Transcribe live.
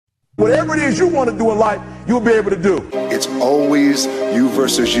Whatever it is you want to do in life, you'll be able to do. It's always you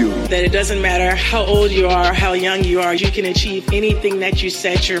versus you. That it doesn't matter how old you are, how young you are, you can achieve anything that you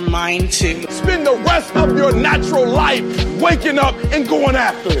set your mind to. Spend the rest of your natural life waking up and going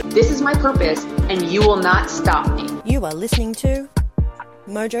after it. This is my purpose, and you will not stop me. You are listening to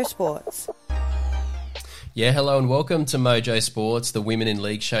Mojo Sports. Yeah, hello and welcome to Mojo Sports, the Women in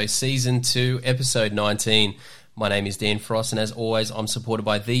League Show, Season 2, Episode 19. My name is Dan Frost, and as always, I'm supported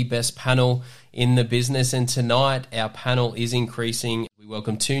by the best panel in the business. And tonight, our panel is increasing. We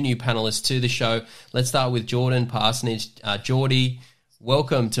welcome two new panelists to the show. Let's start with Jordan Parsonage. Geordie,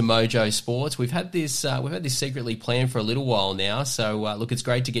 welcome to Mojo Sports. We've had this secretly planned for a little while now. So, look, it's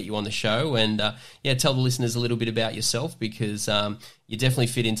great to get you on the show. And, tell the listeners a little bit about yourself because you definitely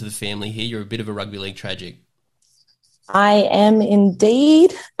fit into the family here. You're a bit of a rugby league tragic. I am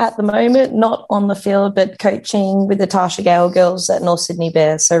indeed at the moment not on the field but coaching with the Tasha Gale girls at North Sydney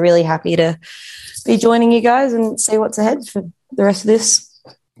Bears. So really happy to be joining you guys and see what's ahead for the rest of this.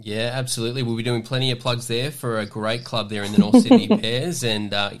 Yeah, absolutely. We'll be doing plenty of plugs there for a great club there in the North Sydney Bears, and you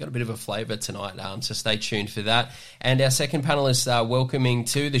got a bit of a flavour tonight, so stay tuned for that. And our second panellist welcoming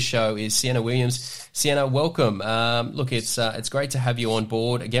to the show is Sienna Williams. Sienna, welcome. Look, it's great to have you on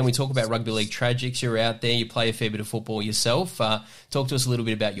board. Again, we talk about rugby league tragics. You're out there. You play a fair bit of football yourself. Talk to us a little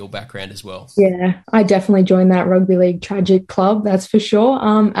bit about your background as well. Yeah, I definitely joined that rugby league tragic club, that's for sure.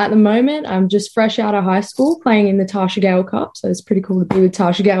 At the moment, I'm just fresh out of high school playing in the Tasha Gale Cup, so it's pretty cool to be with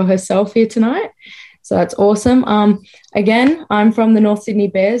Tasha Gale herself here tonight. So that's awesome. Again, I'm from the North Sydney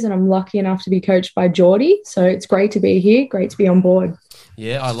Bears and I'm lucky enough to be coached by Geordie. So it's great to be here, great to be on board.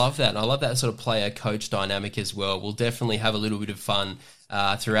 Yeah, I love that. And I love that sort of player-coach dynamic as well. We'll definitely have a little bit of fun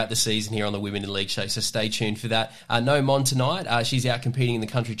throughout the season here on the Women in League Show, so stay tuned for that. No Mon tonight. She's out competing in the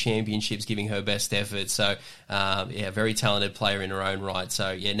country championships, giving her best effort. So, very talented player in her own right.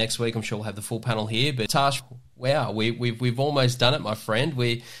 So, next week I'm sure we'll have the full panel here. But Tash, wow, we've almost done it, my friend.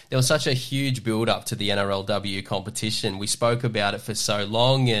 There was such a huge build-up to the Nrlw competition. We spoke about it for so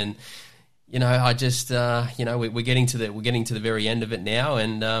long, and I just, we're getting to the very end of it now,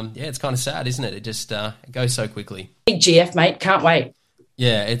 and it's kind of sad, isn't it? It just it goes so quickly. Big GF, mate, can't wait.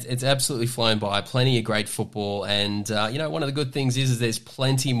 Yeah, it's absolutely flown by. Plenty of great football, and one of the good things is there's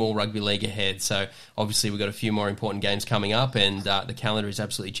plenty more rugby league ahead. So obviously we've got a few more important games coming up, and the calendar is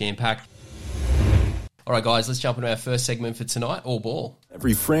absolutely jam-packed. All right, guys, let's jump into our first segment for tonight, All Ball.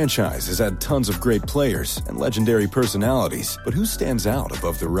 Every franchise has had tons of great players and legendary personalities, but who stands out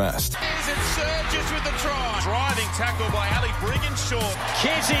above the rest? Surges with the try. Driving tackle by Ali Brigginshaw.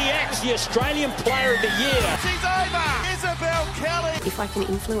 Kezzy X, the Australian Player of the Year. She's over. Isabel Kelly. If I can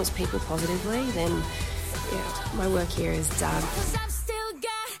influence people positively, then my work here is done.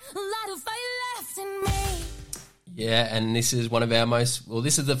 Yeah, and this is one of our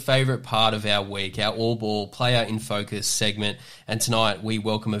this is the favourite part of our week, our All Ball Player in Focus segment. And tonight we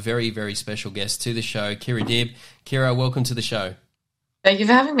welcome a very, very special guest to the show, Kirra Dibb. Kirra, welcome to the show. Thank you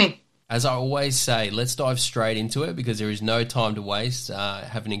for having me. As I always say, let's dive straight into it because there is no time to waste.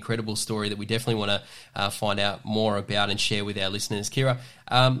 Have an incredible story that we definitely want to find out more about and share with our listeners. Kirra,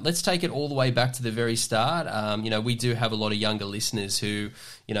 let's take it all the way back to the very start. We do have a lot of younger listeners who,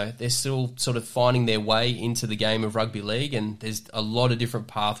 they're still sort of finding their way into the game of rugby league, and there's a lot of different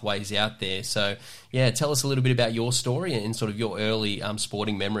pathways out there. So, tell us a little bit about your story and sort of your early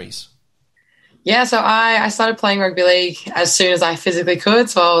sporting memories. Yeah, so I started playing rugby league as soon as I physically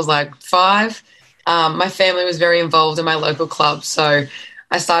could. So I was like 5. My family was very involved in my local club. So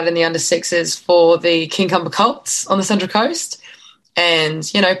I started in the under 6s for the Kincumber Colts on the Central Coast and,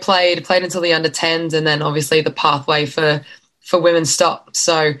 played until the under 10s, and then obviously the pathway for women stopped.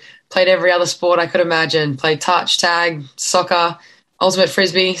 So played every other sport I could imagine, played touch, tag, soccer, ultimate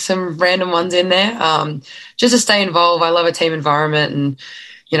frisbee, some random ones in there, just to stay involved. I love a team environment, and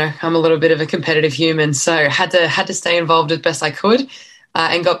I'm a little bit of a competitive human, so had to stay involved as best I could,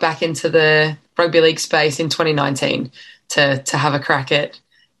 and got back into the rugby league space in 2019 to have a crack at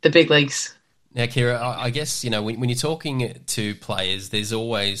the big leagues. Now, Kirra, I guess, when you're talking to players, there's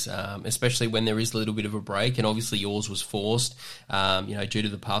always, especially when there is a little bit of a break, and obviously yours was forced, due to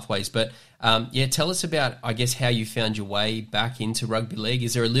the pathways. But, tell us about, I guess, how you found your way back into rugby league.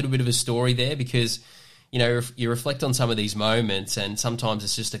 Is there a little bit of a story there? Because you reflect on some of these moments, and sometimes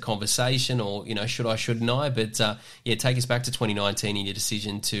it's just a conversation or, should I, shouldn't I? But, take us back to 2019 and your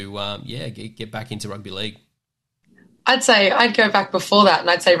decision to, get back into rugby league. I'd say I'd go back before that, and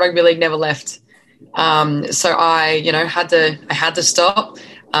I'd say rugby league never left. So I had to stop.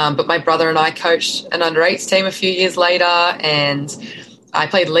 But my brother and I coached an under 8s team a few years later, and I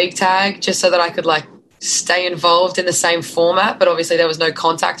played league tag just so that I could stay involved in the same format, but obviously there was no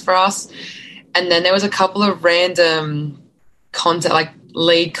contact for us. And then there was a couple of random like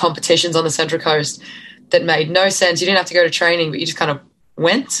league competitions on the Central Coast that made no sense. You didn't have to go to training, but you just kind of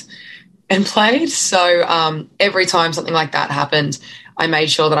went and played. So every time something like that happened, I made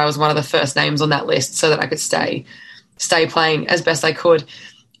sure that I was one of the first names on that list so that I could stay playing as best I could.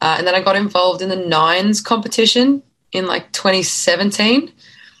 And then I got involved in the nines competition in like 2017,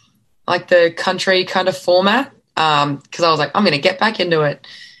 like the country kind of format, because I was like, I'm going to get back into it.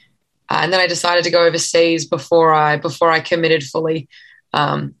 And then I decided to go overseas before I committed fully.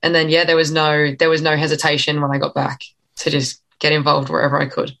 And then, there was no hesitation when I got back to just get involved wherever I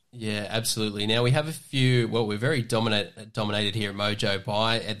could. Yeah, absolutely. Now we have a few, we're very dominated here at Mojo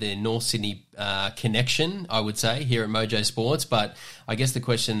by the North Sydney connection, I would say, here at Mojo Sports. But I guess the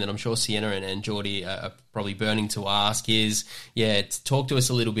question that I'm sure Sienna and Geordie are probably burning to ask is, talk to us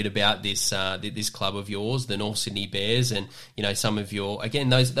a little bit about this this club of yours, the North Sydney Bears, and, some of your, again,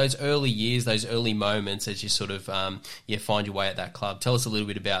 those early years, those early moments as you sort of, find your way at that club. Tell us a little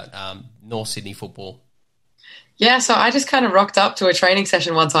bit about North Sydney football. Yeah, so I just kind of rocked up to a training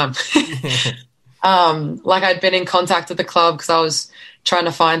session one time. Like I'd been in contact with the club because I was trying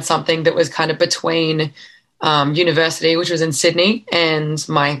to find something that was kind of between university, which was in Sydney, and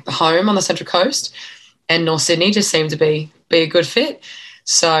my home on the Central Coast. And North Sydney just seemed to be a good fit.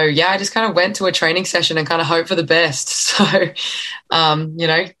 So, I just kind of went to a training session and kind of hoped for the best. So,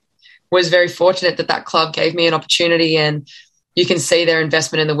 was very fortunate that club gave me an opportunity, and you can see their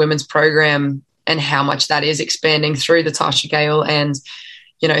investment in the women's program and how much that is expanding through the Tasha Gale and,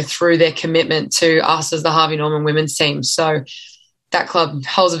 through their commitment to us as the Harvey Norman women's team. So that club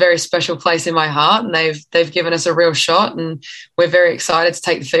holds a very special place in my heart, and they've given us a real shot, and we're very excited to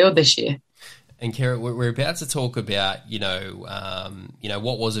take the field this year. And Kirra, we're about to talk about,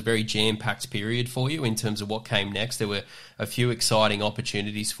 what was a very jam-packed period for you in terms of what came next. There were a few exciting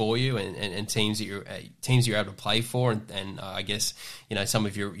opportunities for you and teams that you're able to play for, and I guess, some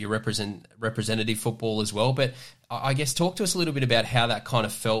of your representative football as well. But I guess talk to us a little bit about how that kind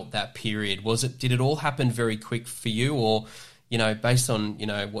of felt, that period. Did it all happen very quick for you, or based on,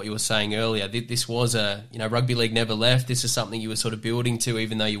 what you were saying earlier, this was rugby league never left. This is something you were sort of building to,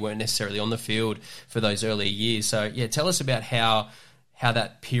 even though you weren't necessarily on the field for those earlier years. So, tell us about how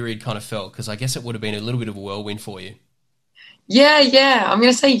that period kind of felt, because I guess it would have been a little bit of a whirlwind for you. Yeah. I'm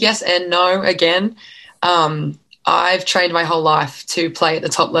going to say yes and no again. I've trained my whole life to play at the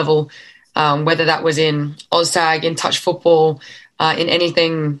top level, whether that was in OzTag, in touch football, in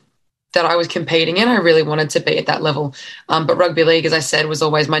anything that I was competing in. I really wanted to be at that level. But rugby league, as I said, was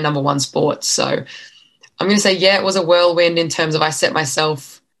always my number one sport. So I'm going to say, it was a whirlwind in terms of I set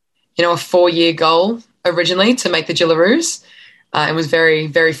myself, a 4-year goal originally to make the Jillaroos, and was very,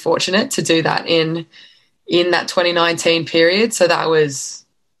 very fortunate to do that in that 2019 period. So that was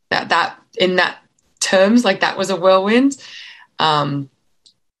that in that terms, like that was a whirlwind.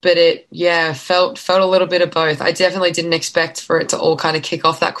 But it, felt a little bit of both. I definitely didn't expect for it to all kind of kick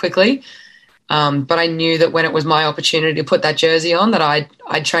off that quickly. But I knew that when it was my opportunity to put that jersey on, that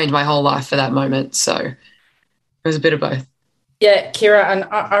I'd trained my whole life for that moment. So it was a bit of both. Yeah, Kirra, and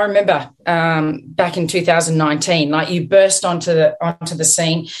I remember back in 2019, like you burst onto the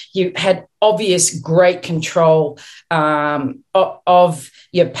scene. You had obvious great control of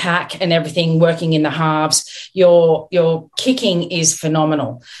your pack and everything, working in the halves. Your kicking is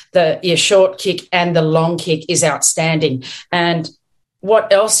phenomenal. Your short kick and the long kick is outstanding. And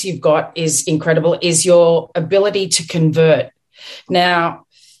what else you've got is incredible is your ability to convert. Now,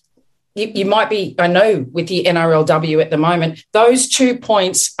 you might be, I know with the NRLW at the moment, those 2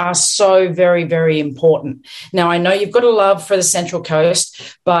 points are so very, very important. Now, I know you've got a love for the Central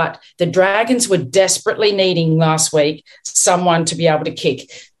Coast, but the Dragons were desperately needing last week someone to be able to kick.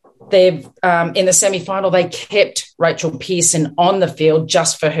 They've in the semi-final, they kept Rachel Pearson on the field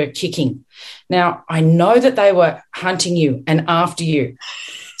just for her kicking. Now, I know that they were hunting you and after you.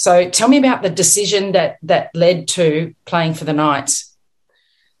 So tell me about the decision that led to playing for the Knights.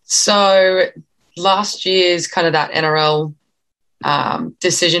 So last year's kind of that NRL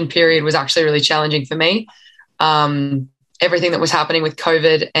decision period was actually really challenging for me. Everything that was happening with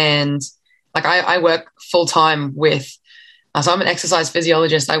COVID, and like I work full time with, so I'm an exercise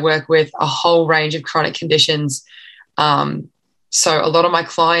physiologist. I work with a whole range of chronic conditions. So a lot of my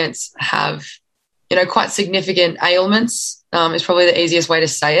clients have, quite significant ailments, is probably the easiest way to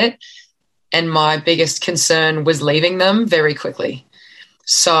say it. And my biggest concern was leaving them very quickly.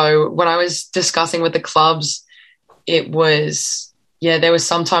 So when I was discussing with the clubs, it was, there was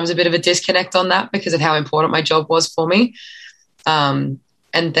sometimes a bit of a disconnect on that because of how important my job was for me.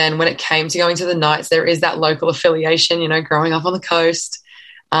 And then when it came to going to the Knights, there is that local affiliation, growing up on the coast.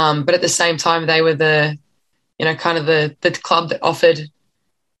 But at the same time, they were the club that offered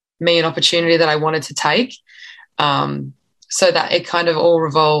me an opportunity that I wanted to take. So that it kind of all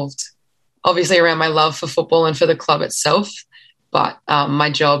revolved obviously around my love for football and for the club itself. But my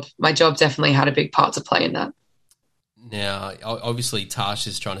job definitely had a big part to play in that. Now, obviously, Tash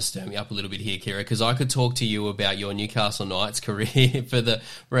is trying to stir me up a little bit here, Kirra, because I could talk to you about your Newcastle Knights career for the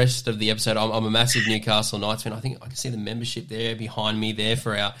rest of the episode. I'm a massive Newcastle Knights fan. I think I can see the membership there behind me there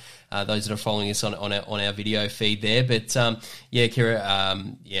for our those that are following us on our video feed there. But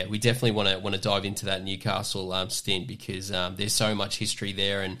Kirra, we definitely want to dive into that Newcastle stint because there's so much history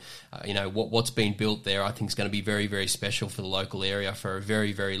there, and what's been built there, I think is going to be very, very special for the local area for a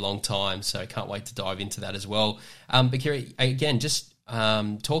very, very long time. So can't wait to dive into that as well. But Kirra, again, just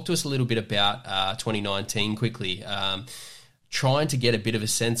talk to us a little bit about 2019 quickly. Trying to get a bit of a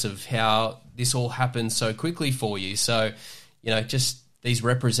sense of how this all happened so quickly for you. So, just these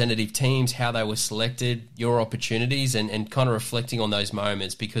representative teams, how they were selected, your opportunities, and kind of reflecting on those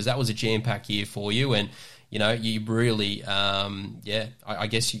moments, because that was a jam-packed year for you. And, you really, I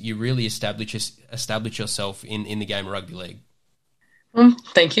guess you really establish yourself in the game of rugby league.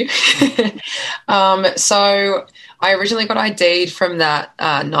 Thank you. So I originally got ID'd from that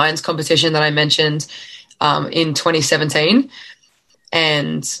Nines competition that I mentioned in 2017.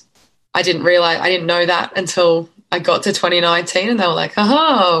 And I didn't know that until I got to 2019, and they were like,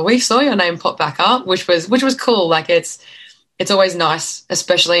 "Oh, we saw your name pop back up," which was cool. Like it's always nice,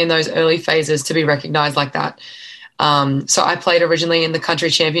 especially in those early phases, to be recognised like that. So I played originally in the country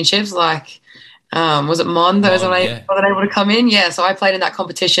championships, like was it Mon? Those were able to come in. Yeah, so I played in that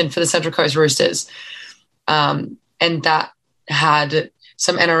competition for the Central Coast Roosters, and that had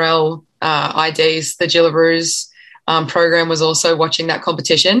some NRL IDs. The Jillaroos program was also watching that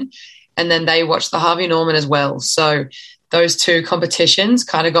competition. And then they watched the Harvey Norman as well. So those two competitions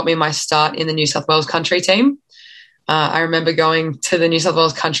kind of got me my start in the New South Wales country team. I remember going to the New South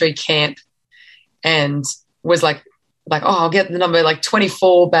Wales country camp and was like, I'll get the number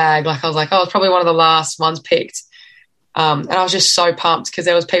 24 bag. I was like, it's probably one of the last ones picked. And I was just so pumped because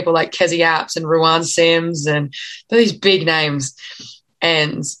there was people like Kezi Apps and Ruan Sims and these big names.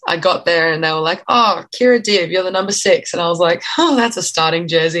 And I got there and they were like, "Oh, Kirra Dibb, you're the number 6." And I was like, "Oh, that's a starting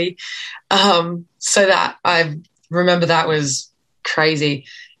jersey." So that I remember that was crazy.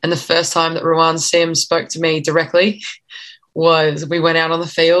 And the first time that Ruan Sim spoke to me directly was we went out on the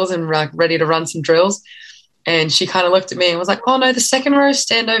field and ready to run some drills. And she kind of looked at me and was like, "Oh, no, the second row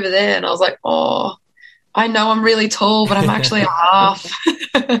stand over there." And I was like, "Oh, I know I'm really tall, but I'm actually a half."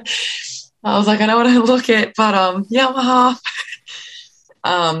 I was like, "I know what I look at, but I'm a half."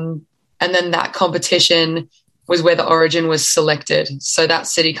 And then that competition was where the Origin was selected. So that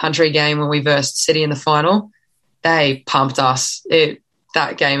City Country game when we versed City in the final, they pumped us.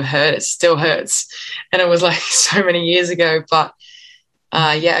 That game hurt. It still hurts. And it was so many years ago. But,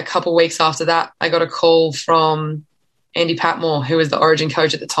 a couple of weeks after that, I got a call from Andy Patmore, who was the Origin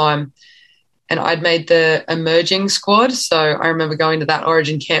coach at the time. And I'd made the emerging squad. So I remember going to that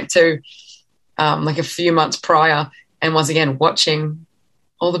Origin camp too, a few months prior. And once again, watching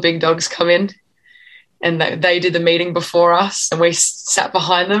all the big dogs come in, and they did the meeting before us and we sat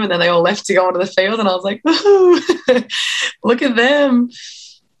behind them, and then they all left to go onto the field. And I was like, "Ooh, look at them."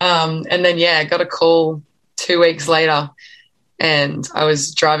 And then, got a call 2 weeks later, and I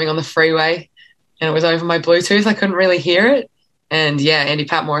was driving on the freeway and it was over my Bluetooth. I couldn't really hear it. And Andy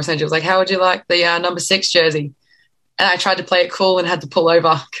Patmore essentially was like, "How would you like the number 6 jersey?" And I tried to play it cool and had to pull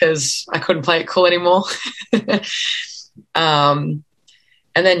over because I couldn't play it cool anymore.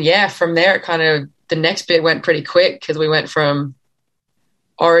 And then, from there, it kind of, the next bit went pretty quick because we went from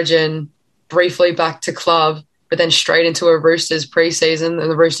Origin briefly back to club, but then straight into a Roosters preseason,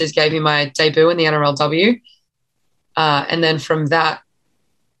 and the Roosters gave me my debut in the Nrlw. And then from that,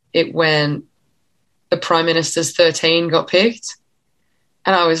 it went, the Prime Minister's 13 got picked,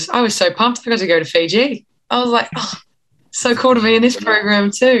 and I was so pumped. I got to go to Fiji. I was like, "Oh, so cool to be in this program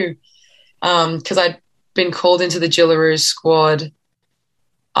too," because I'd been called into the Jillaroos squad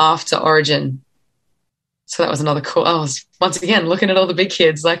after Origin. So that was another cool. I was once again looking at all the big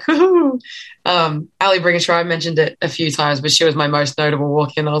kids like, "Woohoo!" Ali Brigishaw, I mentioned it a few times, but she was my most notable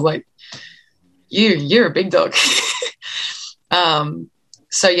walk-in. I was like, you're a big dog.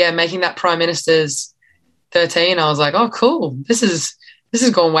 Making that Prime Minister's 13, I was like, "Oh, cool. This is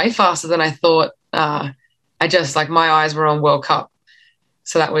gone way faster than I thought." I just my eyes were on World Cup.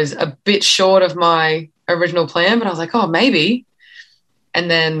 So that was a bit short of my original plan, but I was like, "Oh, maybe." And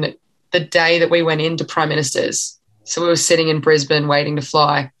then the day that we went into Prime Minister's, So we were sitting in Brisbane waiting to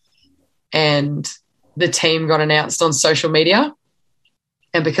fly, and the team got announced on social media.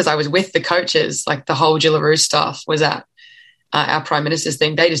 And because I was with the coaches, like the whole Jillaroos staff was at our Prime Minister's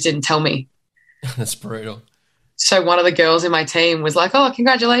thing, they just didn't tell me. That's brutal. So one of the girls in my team was like, oh,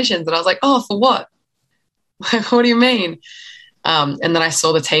 congratulations. And I was like, oh, for what? What do you mean? And then I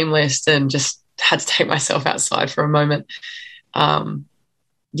saw the team list and just had to take myself outside for a moment.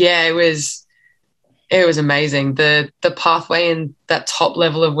 Yeah, it was amazing. The pathway in that top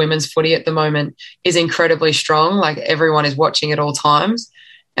level of women's footy at the moment is incredibly strong. Like, everyone is watching at all times.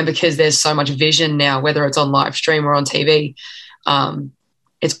 And because there's so much vision now, whether it's on live stream or on TV,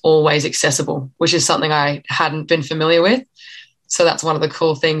 it's always accessible, which is something I hadn't been familiar with. So that's one of the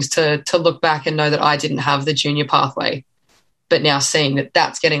cool things to look back and know that I didn't have the junior pathway. But now seeing that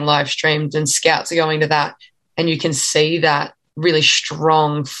that's getting live streamed and scouts are going to that, and you can see that really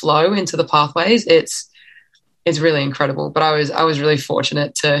strong flow into the pathways, it's really incredible. But I was really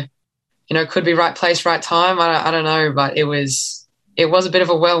fortunate to, could be right place, right time. I don't know, but it was a bit of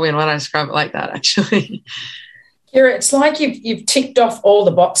a whirlwind when I describe it like that, actually. Kirra, it's like you've ticked off all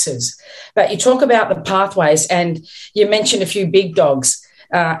the boxes, but you talk about the pathways, and you mentioned a few big dogs,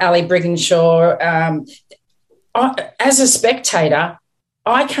 Ali Brigginshaw. As a spectator,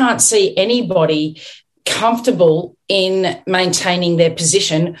 I can't see anybody comfortable in maintaining their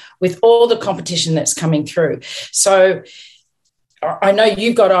position with all the competition that's coming through. So I know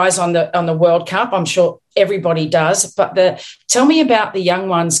you've got eyes on the World Cup. I'm sure everybody does, but tell me about the young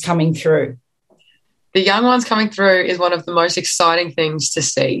ones coming through. The young ones coming through is one of the most exciting things to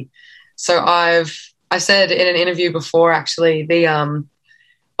see. So I said in an interview before, actually,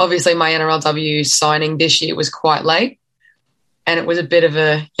 obviously my Nrlw signing this year was quite late, and it was a bit of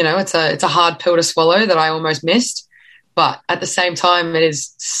it's a hard pill to swallow that I almost missed. But at the same time, it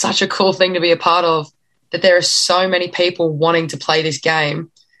is such a cool thing to be a part of, that there are so many people wanting to play this game,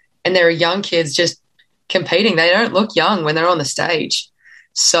 and there are young kids just competing. They don't look young when they're on the stage.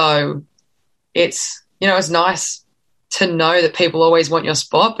 So it's nice to know that people always want your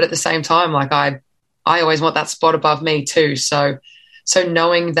spot, but at the same time, like I always want that spot above me too. So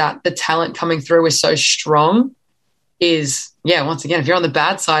knowing that the talent coming through is so strong is, once again, if you're on the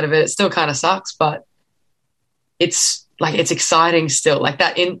bad side of it, it still kind of sucks, but it's exciting still. Like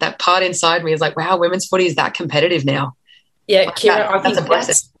that part inside me is like, wow, women's footy is that competitive now. Yeah, like Kirra, I think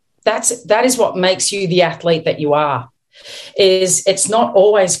that is what makes you the athlete that you are. Is it's not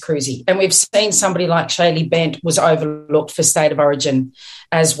always cruisy. And we've seen somebody like Shaylee Bent was overlooked for State of Origin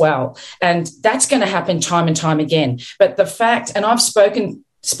as well. And that's going to happen time and time again. But the fact, and I've spoken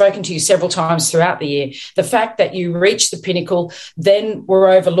to you several times throughout the year, the fact that you reached the pinnacle, then were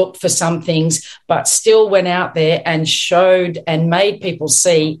overlooked for some things, but still went out there and showed and made people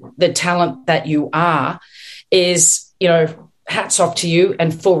see the talent that you are is, hats off to you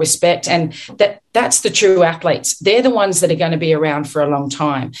and full respect. And that's the true athletes. They're the ones that are going to be around for a long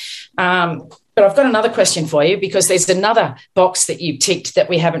time. But I've got another question for you, because there's another box that you ticked that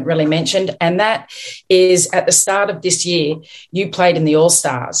we haven't really mentioned, and that is at the start of this year, you played in the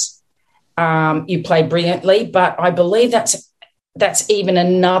All-Stars. You played brilliantly, but I believe that's even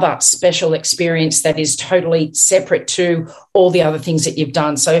another special experience that is totally separate to all the other things that you've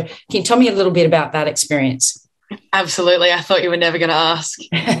done. So can you tell me a little bit about that experience? Absolutely. I thought you were never going to ask.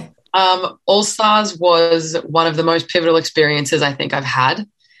 All-Stars was one of the most pivotal experiences I think I've had,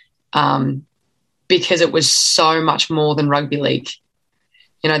 because it was so much more than rugby league.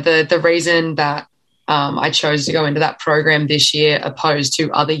 The reason that I chose to go into that program this year opposed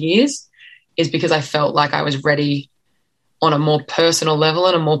to other years is because I felt like I was ready on a more personal level,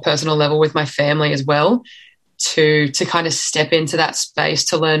 and a more personal level with my family as well, to kind of step into that space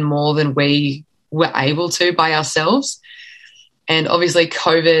to learn more than we were able to by ourselves. And obviously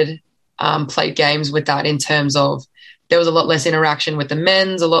COVID played games with that, in terms of there was a lot less interaction with the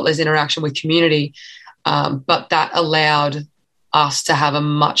men's, a lot less interaction with community, but that allowed us to have a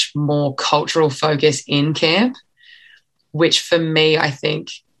much more cultural focus in camp, which for me, I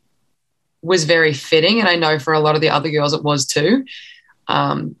think, was very fitting. And I know for a lot of the other girls it was too.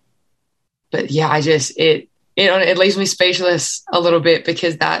 But yeah, it leaves me speechless a little bit,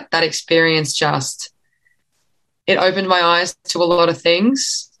 because that experience it opened my eyes to a lot of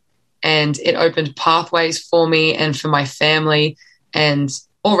things, and it opened pathways for me and for my family. And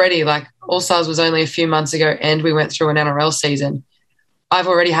already, like, All-Stars was only a few months ago, and we went through an NRL season. I've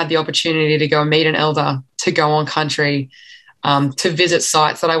already had the opportunity to go and meet an elder, to go on country, to visit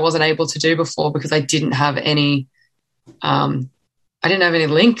sites that I wasn't able to do before, because I didn't have any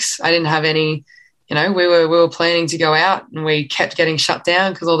links. I didn't have any, we were planning to go out, and we kept getting shut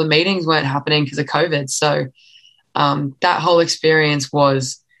down because all the meetings weren't happening because of COVID. So That whole experience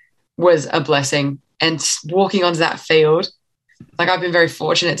was a blessing. And walking onto that field, like I've been very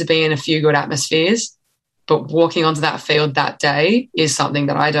fortunate to be in a few good atmospheres, but walking onto that field that day is something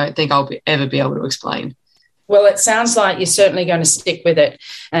that I don't think I'll ever be able to explain. Well, it sounds like you're certainly going to stick with it,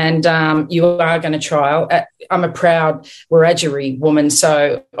 and you are going to trial. I'm a proud Wiradjuri woman,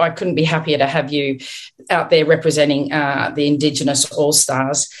 so I couldn't be happier to have you out there representing the Indigenous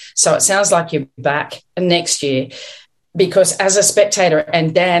All-Stars. So it sounds like you're back next year, because as a spectator,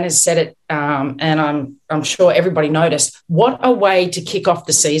 and Dan has said it, and I'm sure everybody noticed, what a way to kick off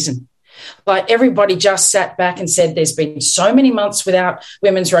the season. Like, everybody just sat back and said, there's been so many months without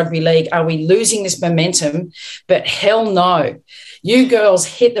women's rugby league. Are we losing this momentum? But hell no. You girls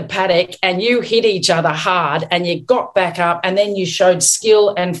hit the paddock and you hit each other hard and you got back up, and then you showed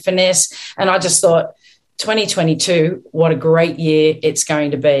skill and finesse. And I just thought, 2022, what a great year it's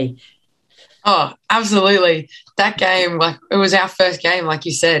going to be. Oh, absolutely. That game, like, it was our first game, like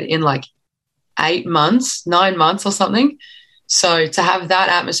you said, in like 9 months or something. So to have that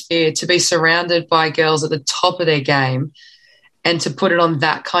atmosphere, to be surrounded by girls at the top of their game, and to put it on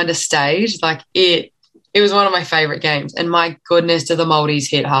that kind of stage, like it was one of my favourite games. And my goodness, do the Maldives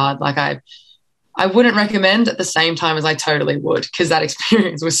hit hard. Like I wouldn't recommend at the same time as I totally would, because that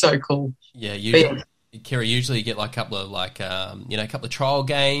experience was so cool. Yeah, Kirra, usually you get like a couple of trial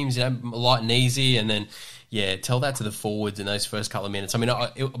games, light and easy, and then tell that to the forwards in those first couple of minutes. I mean,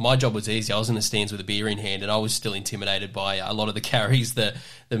 my job was easy. I was in the stands with a beer in hand, and I was still intimidated by a lot of the carries that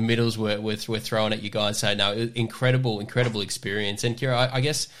the middles were throwing at you guys. So no, incredible experience. And Kirra, I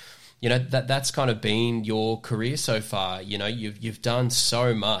guess, that's kind of been your career so far. You've done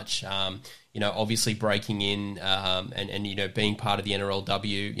so much. Obviously breaking in and being part of the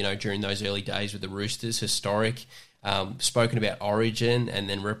Nrlw, during those early days with the Roosters, historic. Spoken about Origin and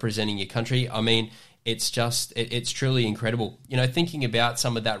then representing your country. I mean, it's truly incredible. Thinking about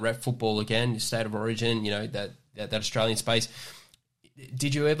some of that rep football again, State of Origin, that Australian space.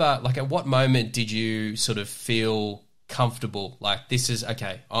 Did you ever, like, at what moment did you sort of feel comfortable? Like, this is,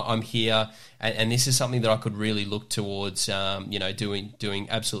 okay, I'm here, and this is something that I could really look towards, doing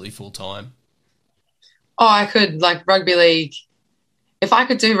absolutely full time. Oh, I could, like, rugby league. If I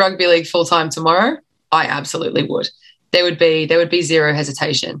could do rugby league full time tomorrow, I absolutely would. There would be zero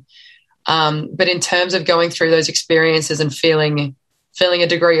hesitation. But in terms of going through those experiences and feeling a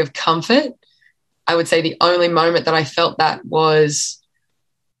degree of comfort, I would say the only moment that I felt that was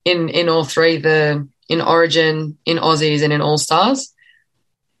in all three, in Origin, in Aussies, and in All Stars,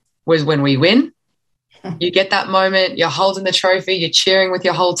 was when we win. You get that moment, you're holding the trophy, you're cheering with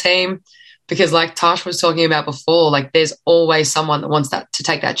your whole team, because like Tash was talking about before, like there's always someone that wants to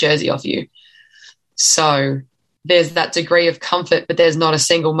take that jersey off you. So there's that degree of comfort, but there's not a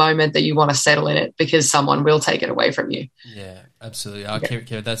single moment that you want to settle in it, because someone will take it away from you. Yeah, absolutely.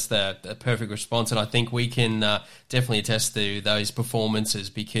 Kirra, that's the perfect response. And I think we can definitely attest to those performances,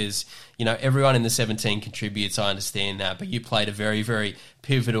 because, everyone in the 17 contributes, I understand that, but you played a very, very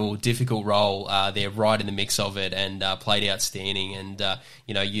pivotal, difficult role there right in the mix of it, and played outstanding. And,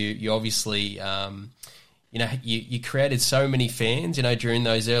 you obviously... you created so many fans, during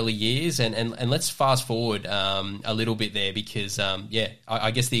those early years, and let's fast forward a little bit there, because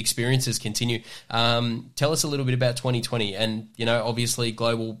I guess the experiences continue. Tell us a little bit about 2020, and obviously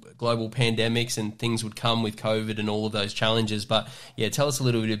global pandemics and things would come with COVID and all of those challenges. But tell us a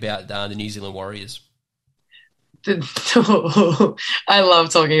little bit about the New Zealand Warriors. I love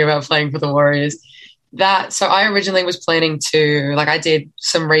talking about playing for the Warriors. So I originally was planning to, like, I did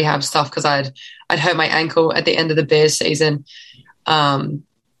some rehab stuff because I'd hurt my ankle at the end of the Bears season, and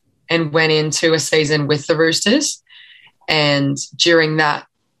went into a season with the Roosters. And during that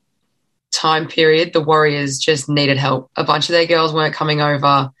time period, the Warriors just needed help. A bunch of their girls weren't coming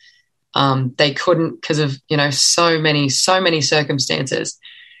over. They couldn't, because of, so many circumstances.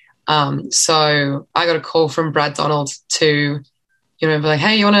 So I got a call from Brad Donald to, be like,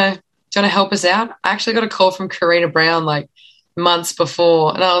 hey, do you want to help us out? I actually got a call from Karina Brown like months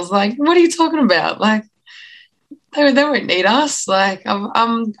before, and I was like, what are you talking about? Like, they won't need us. Like,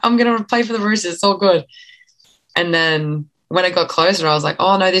 I'm going to play for the Roosters. It's all good. And then when it got closer, I was like,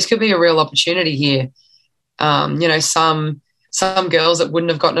 oh no, this could be a real opportunity here. Some girls that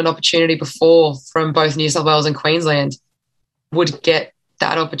wouldn't have gotten an opportunity before from both New South Wales and Queensland would get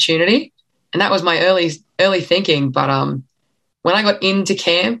that opportunity. And that was my early thinking. But when I got into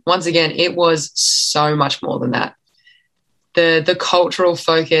camp, once again, it was so much more than that. The cultural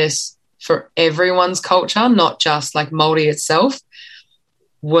focus for everyone's culture, not just like Māori itself,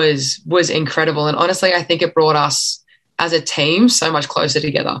 was incredible. And honestly, I think it brought us as a team so much closer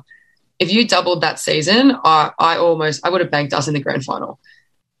together. if you doubled that season, I would have banked us in the grand final.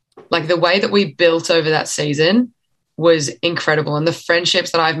 Like the way that we built over that season was incredible. And the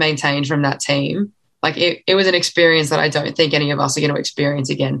friendships that I've maintained from that team, like it was an experience that I don't think any of us are going to experience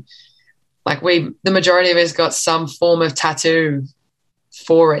again. Like the majority of us got some form of tattoo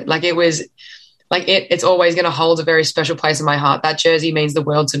for it. Like it was like it's always going to hold a very special place in my heart. That jersey means the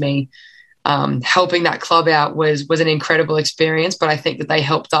world to me. Helping that club out was an incredible experience, but I think that they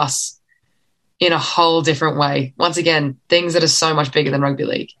helped us in a whole different way. Once again, things that are so much bigger than rugby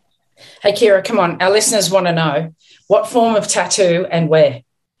league. Hey, Kirra, come on. Our listeners want to know what form of tattoo and where.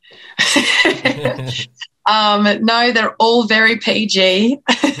 No, they're all very PG.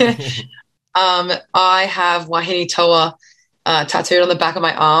 I have Wahine Toa tattooed on the back of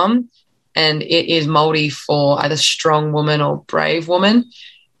my arm, and it is Māori for either strong woman or brave woman.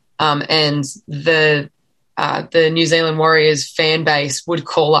 And the New Zealand Warriors fan base would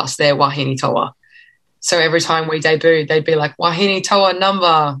call us their Wahine Toa. So every time we debuted, they'd be like, Wahine Toa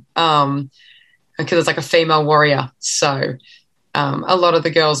number, because it's like a female warrior. So a lot of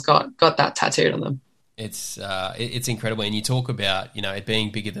the girls got that tattooed on them. It's incredible. And you talk about, it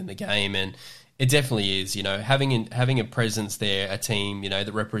being bigger than the game, and it definitely is, having a presence there, a team,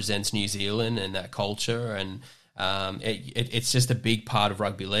 that represents New Zealand and that culture, and it's just a big part of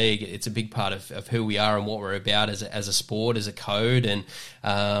rugby league. It's a big part of who we are and what we're about as a sport, as a code. And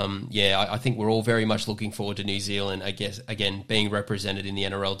I think we're all very much looking forward to New Zealand, I guess, again, being represented in the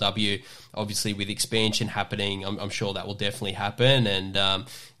NRLW. Obviously, with expansion happening, I'm sure that will definitely happen. And,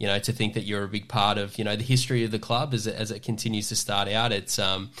 to think that you're a big part of, the history of the club as it continues to start out, it's,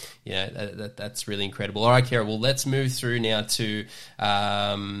 that's really incredible. All right, Kirra, well, let's move through now to...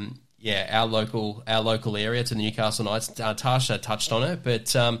 our local area, to the Newcastle Knights. Tasha touched on it,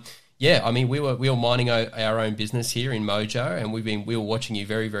 but we were minding our own business here in Mojo, and we were watching you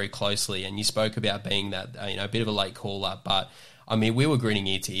very, very closely. And you spoke about being that a bit of a late caller, but we were grinning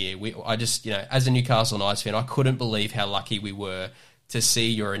ear to ear. I just as a Newcastle Knights fan, I couldn't believe how lucky we were to see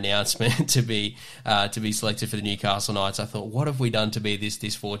your announcement to be selected for the Newcastle Knights. I thought, what have we done to be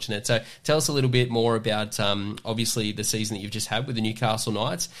this fortunate? So tell us a little bit more about, obviously, the season that you've just had with the Newcastle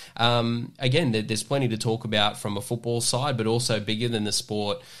Knights. Again, there's plenty to talk about from a football side, but also bigger than the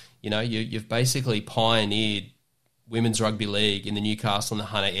sport. You've basically pioneered women's rugby league in the Newcastle and the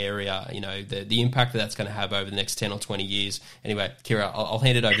Hunter area. The impact that's going to have over the next 10 or 20 years. Anyway, Kirra, I'll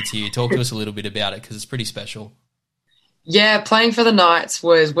hand it over to you. Talk to us a little bit about it, because it's pretty special. Yeah, playing for the Knights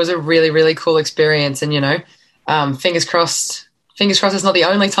was a really, really cool experience. And, fingers crossed it's not the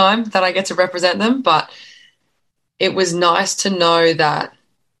only time that I get to represent them, but it was nice to know that,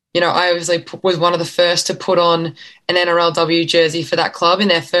 I obviously was one of the first to put on an NRLW jersey for that club in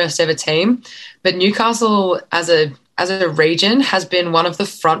their first ever team. But Newcastle as a region has been one of the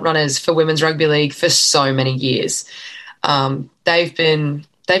front runners for women's rugby league for so many years. They've been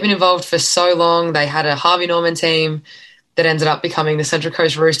involved for so long. They had a Harvey Norman team that ended up becoming the Central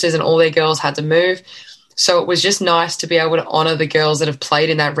Coast Roosters, and all their girls had to move. So it was just nice to be able to honour the girls that have played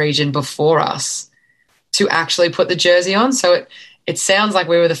in that region before us to actually put the jersey on. So it sounds like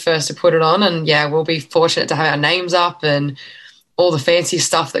we were the first to put it on, and we'll be fortunate to have our names up and all the fancy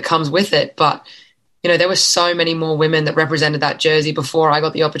stuff that comes with it. But, there were so many more women that represented that jersey before I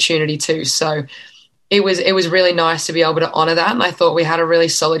got the opportunity to. So it was really nice to be able to honour that, and I thought we had a really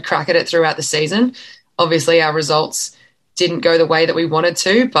solid crack at it throughout the season. Obviously, our results didn't go the way that we wanted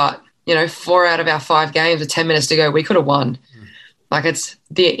to, but 4 out of our 5 games with 10 minutes to go, we could have won. Like, it's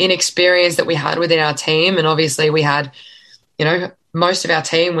the inexperience that we had within our team, and obviously we had, most of our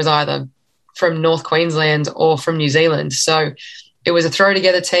team was either from North Queensland or from New Zealand. So it was a throw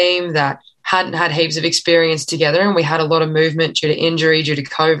together team that hadn't had heaps of experience together, and we had a lot of movement due to injury, due to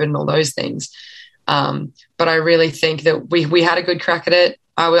COVID and all those things. But I really think that we had a good crack at it.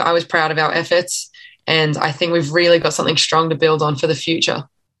 I was proud of our efforts, and I think we've really got something strong to build on for the future.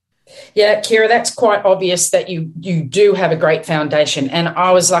 Yeah, Kirra, that's quite obvious that you do have a great foundation. And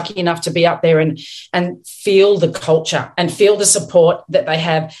I was lucky enough to be up there and feel the culture and feel the support that they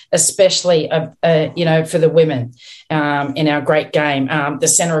have, especially, for the women in our great game, the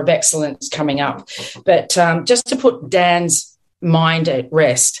Centre of Excellence coming up. But just to put Dan's mind at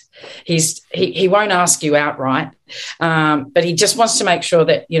rest, he won't ask you outright, but he just wants to make sure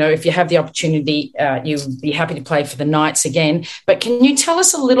that, if you have the opportunity, you'll be happy to play for the Knights again. But can you tell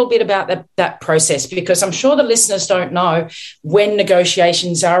us a little bit about that process? Because I'm sure the listeners don't know when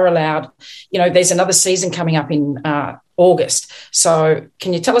negotiations are allowed. There's another season coming up in August. So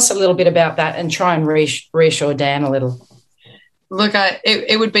can you tell us a little bit about that and try and reassure Dan a little? Look,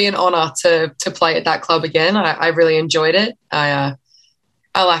 it would be an honour to play at that club again. I really enjoyed it.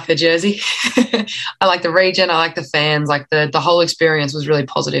 I like the jersey. I like the region. I like the fans. Like the whole experience was really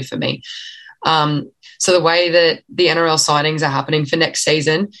positive for me. So the way that the NRL signings are happening for next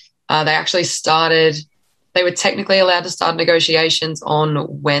season, they actually started. They were technically allowed to start negotiations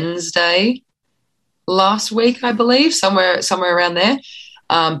on Wednesday last week, I believe, somewhere around there.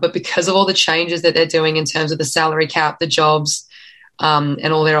 But because of all the changes that they're doing in terms of the salary cap, the jobs,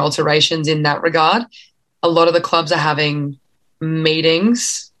 and all their alterations in that regard, a lot of the clubs are having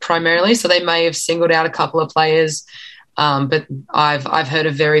meetings primarily. So they may have singled out a couple of players, but I've heard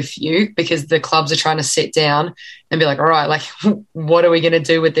of very few, because the clubs are trying to sit down and be like, all right, like, what are we going to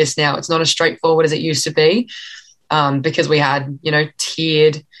do with this now? It's not as straightforward as it used to be, because we had,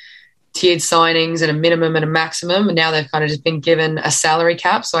 tiered signings and a minimum and a maximum, and now they've kind of just been given a salary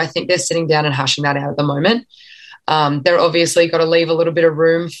cap. So I think they're sitting down and hashing that out at the moment. They're obviously got to leave a little bit of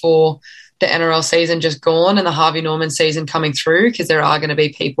room for the NRL season just gone and the Harvey Norman season coming through, because there are going to be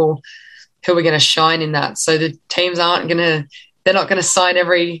people who are going to shine in that. So the teams they're not going to sign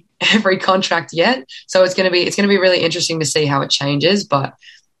every contract yet. So it's going to be really interesting to see how it changes. But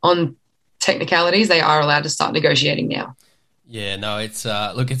on technicalities, they are allowed to start negotiating now. Yeah, no, it's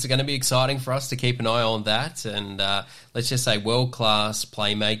it's going to be exciting for us to keep an eye on that, and let's just say world-class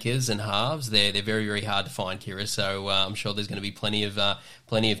playmakers and halves. They're very, very hard to find, Kirra. So I'm sure there's going to be plenty of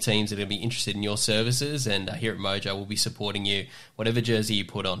teams that are going to be interested in your services, and here at Mojo we'll be supporting you, whatever jersey you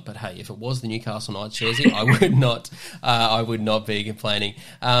put on. But hey, if it was the Newcastle Knights jersey, I would not be complaining.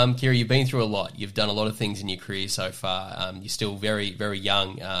 Kirra, you've been through a lot. You've done a lot of things in your career so far. You're still very, very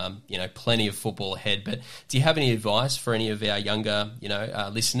young. Plenty of football ahead. But do you have any advice for any of our younger,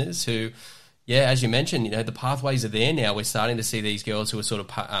 listeners who, as you mentioned, the pathways are there now. We're starting to see these girls who are sort of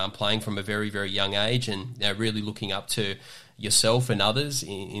playing from a very, very young age, and really looking up to yourself and others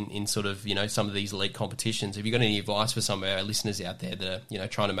in sort of, some of these elite competitions. Have you got any advice for some of our listeners out there that are,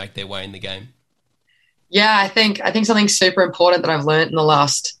 trying to make their way in the game? Yeah, I think something super important that I've learned in the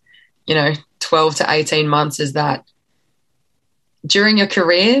last, 12 to 18 months is that during your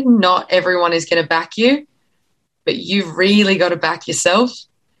career, not everyone is going to back you, but you've really got to back yourself.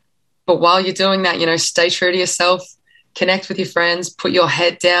 But while you're doing that, stay true to yourself, connect with your friends, put your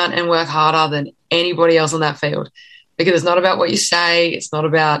head down and work harder than anybody else on that field. Because it's not about what you say. It's not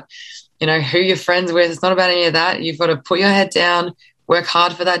about, who you're friends with. It's not about any of that. You've got to put your head down, work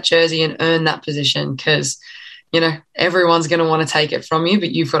hard for that jersey and earn that position, because, everyone's going to want to take it from you, but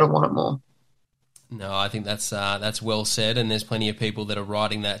you've got to want it more. No, I think that's well said, and there's plenty of people that are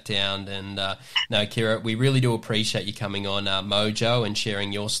writing that down. And no, Kirra, we really do appreciate you coming on Mojo and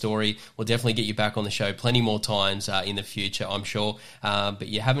sharing your story. We'll definitely get you back on the show plenty more times in the future, I'm sure. But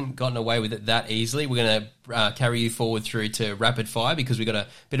you haven't gotten away with it that easily. We're going to carry you forward through to Rapid Fire, because we've got a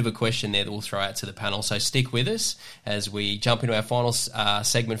bit of a question there that we'll throw out to the panel. So stick with us as we jump into our final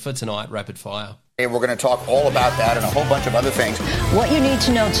segment for tonight, Rapid Fire. We're going to talk all about that and a whole bunch of other things. What you need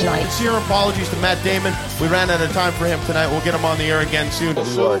to know tonight. Sincere apologies to Matt Damon. We ran out of time for him tonight. We'll get him on the air again soon.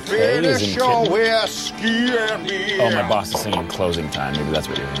 Oh, my boss is singing closing time. Maybe that's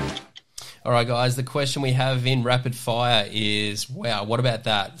what you're hearing. All right, guys, the question we have in Rapid Fire is, wow, what about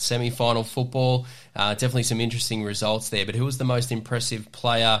that? Semi-final football, definitely some interesting results there, but who was the most impressive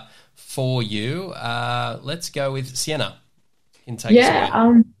player for you? Let's go with Sienna.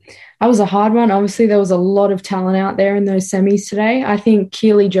 That was a hard one. Obviously, there was a lot of talent out there in those semis today. I think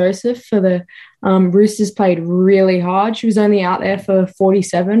Keely Joseph for the Roosters played really hard. She was only out there for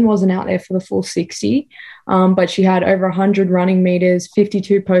 47, wasn't out there for the full 60, but she had over 100 running meters,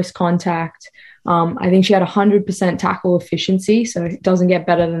 52 post-contact. I think she had 100% tackle efficiency, so it doesn't get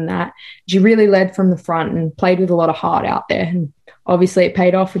better than that. She really led from the front and played with a lot of heart out there, and obviously it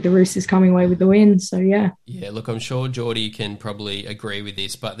paid off with the Roosters coming away with the win. So, yeah. Yeah, look, I'm sure Geordie can probably agree with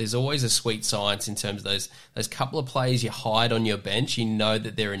this, but there's always a sweet science in terms of those couple of players you hide on your bench. You know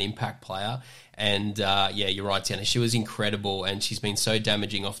that they're an impact player. And, you're right, Tiana. She was incredible, and she's been so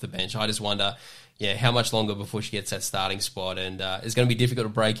damaging off the bench. I just wonder, how much longer before she gets that starting spot. And it's going to be difficult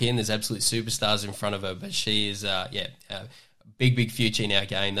to break in. There's absolute superstars in front of her, but she is, big future in our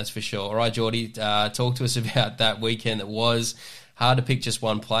game, that's for sure. All right, Geordie, talk to us about that weekend that was. Hard to pick just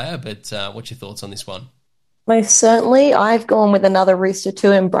one player, but what's your thoughts on this one? Most certainly. I've gone with another Rooster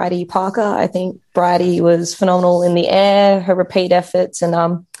too, in Bridie Parker. I think Bridie was phenomenal in the air, her repeat efforts,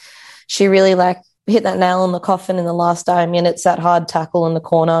 and she really hit that nail on the coffin in the last 5 minutes, that hard tackle in the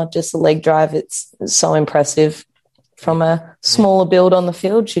corner, just the leg drive. It's so impressive from a smaller build on the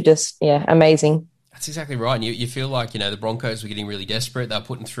field. She just, amazing. That's exactly right. And you feel like, the Broncos were getting really desperate. They're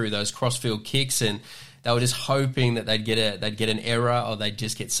putting through those crossfield kicks, and they were just hoping that they'd get an error or they'd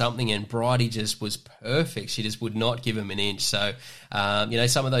just get something, and Bridie just was perfect. She just would not give them an inch. So,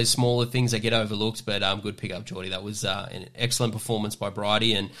 some of those smaller things, they get overlooked, but good pick up, Geordie. That was an excellent performance by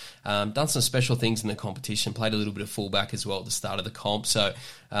Bridie, and done some special things in the competition, played a little bit of fullback as well at the start of the comp. So,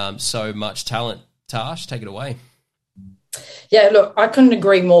 so much talent. Tash, take it away. Yeah, look, I couldn't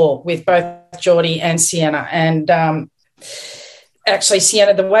agree more with both Geordie and Sienna. And actually,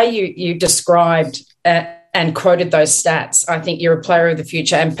 Sienna, the way you described and quoted those stats, I think you're a player of the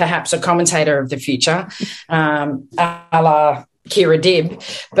future and perhaps a commentator of the future, a la Kirra Dibb.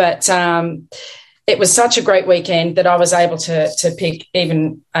 But it was such a great weekend that I was able to pick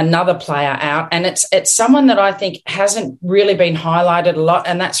even another player out, and it's someone that I think hasn't really been highlighted a lot,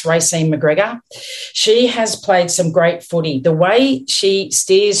 and that's Racine McGregor. She has played some great footy. The way she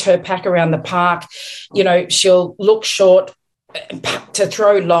steers her pack around the park, she'll look short to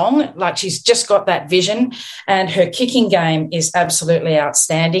throw long, like she's just got that vision, and her kicking game is absolutely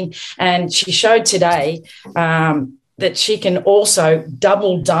outstanding. And she showed today that she can also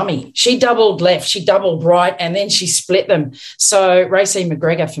double dummy. She doubled left, she doubled right, and then she split them. So Racine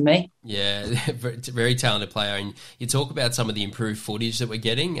McGregor for me. Yeah, very talented player. And you talk about some of the improved footage that we're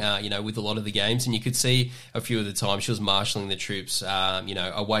getting, with a lot of the games, and you could see a few of the times she was marshalling the troops,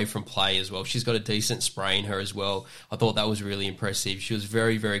 away from play as well. She's got a decent spray in her as well. I thought that was really impressive. She was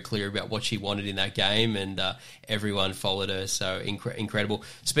very, very clear about what she wanted in that game, and everyone followed her. So incredible.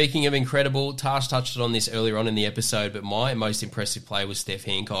 Speaking of incredible, Tash touched on this earlier on in the episode, but my most impressive player was Steph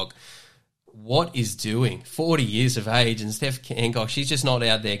Hancock. What is doing? 40 years of age, and Steph Hancock, she's just not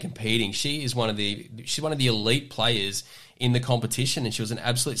out there competing. She's one of the elite players in the competition, and she was an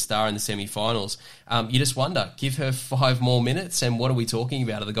absolute star in the semi-finals. You just wonder, give her 5 more minutes, and what are we talking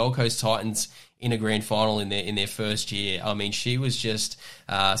about? Are the Gold Coast Titans in a grand final in their first year? I mean, she was just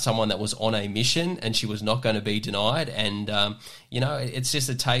someone that was on a mission, and she was not going to be denied. And it's just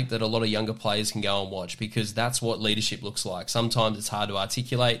a tape that a lot of younger players can go and watch, because that's what leadership looks like. Sometimes it's hard to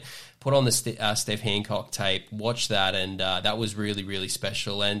articulate. Put on the Steph Hancock tape, watch that, and that was really, really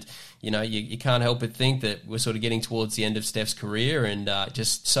special. And, you can't help but think that we're sort of getting towards the end of Steph's career, and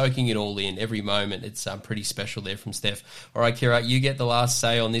just soaking it all in every moment. It's pretty special there from Steph. All right, Kirra, you get the last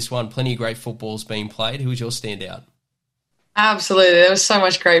say on this one. Plenty of great football's being played. Who was your standout? Absolutely. There was so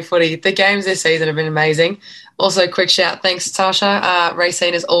much great footy. The games this season have been amazing. Also, quick shout, thanks to Tasha.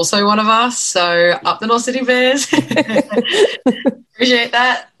 Racine is also one of us, so up the North City Bears. Appreciate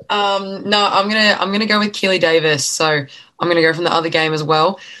that. No, I'm gonna go with Keely Davis. So I'm gonna go from the other game as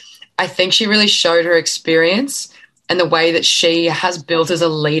well. I think she really showed her experience and the way that she has built as a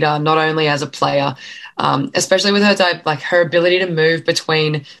leader, not only as a player, especially with her ability to move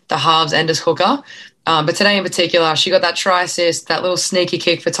between the halves and as hooker. But today in particular, she got that try assist, that little sneaky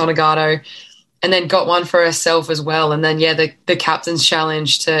kick for Tonagato, and then got one for herself as well. And then, the captain's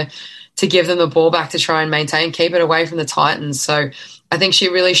challenge to give them the ball back to try and keep it away from the Titans. So I think she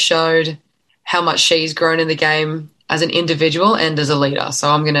really showed how much she's grown in the game as an individual and as a leader. So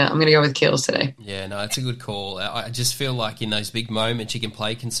I'm gonna go with Kills today. Yeah, no, it's a good call. I just feel like in those big moments she can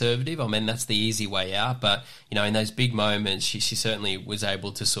play conservative. I mean, that's the easy way out, but in those big moments she certainly was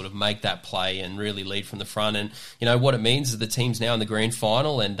able to sort of make that play and really lead from the front. And what it means is the team's now in the grand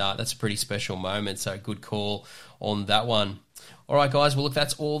final, and that's a pretty special moment. So good call on that one. All right, guys. Well, look,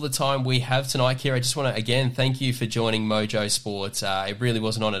 that's all the time we have tonight. Kirra, I just want to, again, thank you for joining Mojo Sports. It really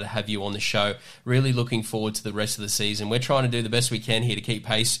was an honour to have you on the show. Really looking forward to the rest of the season. We're trying to do the best we can here to keep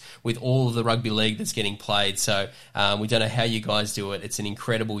pace with all of the rugby league that's getting played. So we don't know how you guys do it. It's an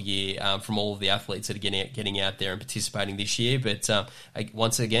incredible year from all of the athletes that are getting out there and participating this year. But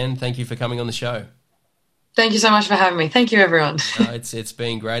once again, thank you for coming on the show. Thank you so much for having me. Thank you, everyone. It's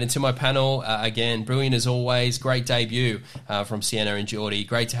been great. And to my panel, again, brilliant as always. Great debut from Sienna and Geordie.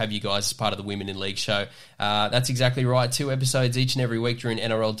 Great to have you guys as part of the Women in League show. That's exactly right. 2 episodes each and every week during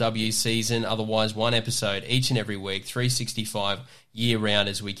NRLW season. Otherwise, 1 episode each and every week, 365 year-round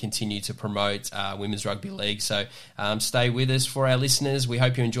as we continue to promote Women's Rugby League. So stay with us. For our listeners, we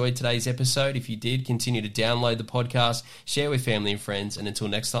hope you enjoyed today's episode. If you did, continue to download the podcast, share with family and friends. And until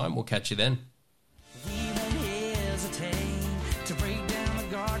next time, we'll catch you then.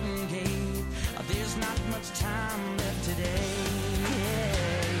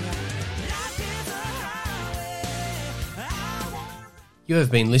 You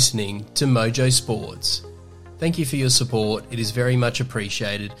have been listening to Mojo Sports. Thank you for your support. It is very much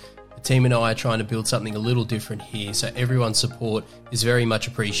appreciated. The team and I are trying to build something a little different here, so everyone's support is very much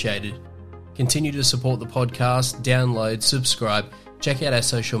appreciated. Continue to support the podcast, download, subscribe, check out our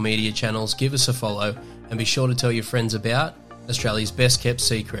social media channels, give us a follow, and be sure to tell your friends about Australia's best kept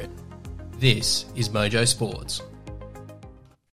secret, This is Mojo Sports.